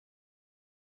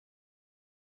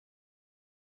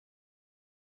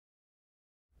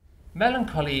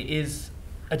Melancholy is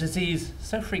a disease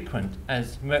so frequent,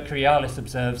 as Mercurialis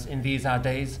observes in these our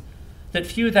days, that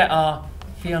few there are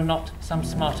feel not some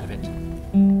smart of it.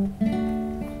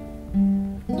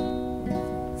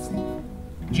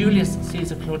 Julius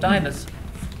Caesar Claudinus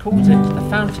calls it the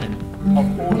fountain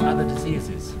of all other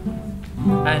diseases,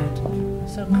 and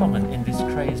so common in this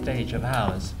crazed age of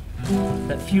ours,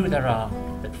 that few there are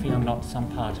that feel not some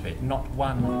part of it, not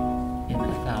one in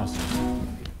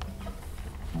 1,000.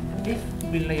 If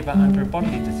we labour under a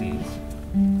bodily disease,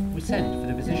 we send for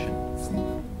the physician.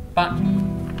 But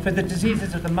for the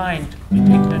diseases of the mind, we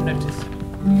take no notice.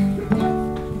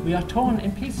 We are torn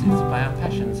in pieces by our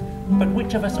passions, but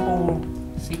which of us all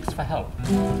seeks for help,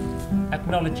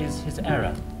 acknowledges his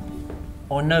error,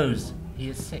 or knows he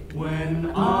is sick?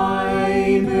 When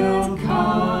I build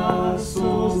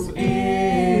castles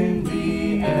in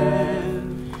the air,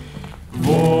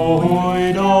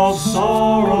 void of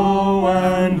sorrow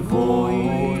and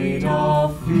void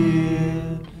of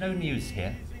fear. No news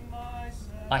here.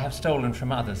 I have stolen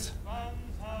from others.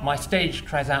 My stage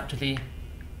cries out to thee,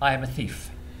 I am a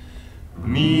thief.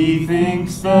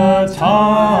 Methinks the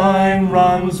time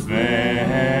runs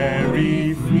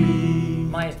very free.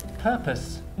 My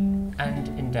purpose and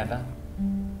endeavour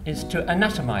is to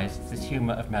anatomise this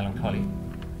humour of melancholy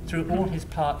through all his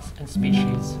parts and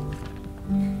species,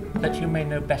 that you may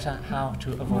know better how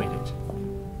to avoid it.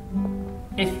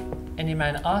 If any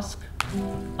man ask,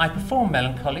 I perform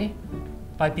melancholy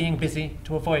by being busy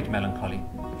to avoid melancholy.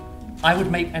 I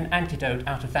would make an antidote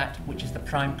out of that which is the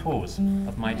prime cause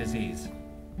of my disease.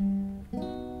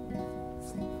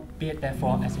 Be it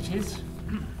therefore as it is,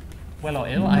 well or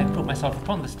ill, I have put myself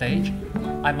upon the stage,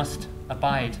 I must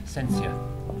abide censure.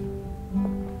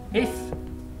 If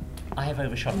I have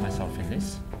overshot myself in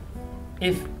this,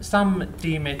 if some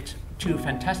deem it too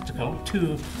fantastical,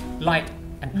 too light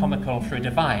and comical for a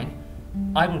divine,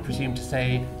 I will presume to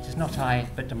say, it is not I,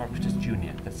 but Democritus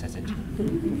Junior that says it.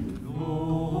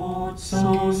 Lord,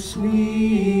 so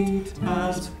sweet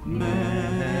as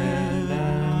melody.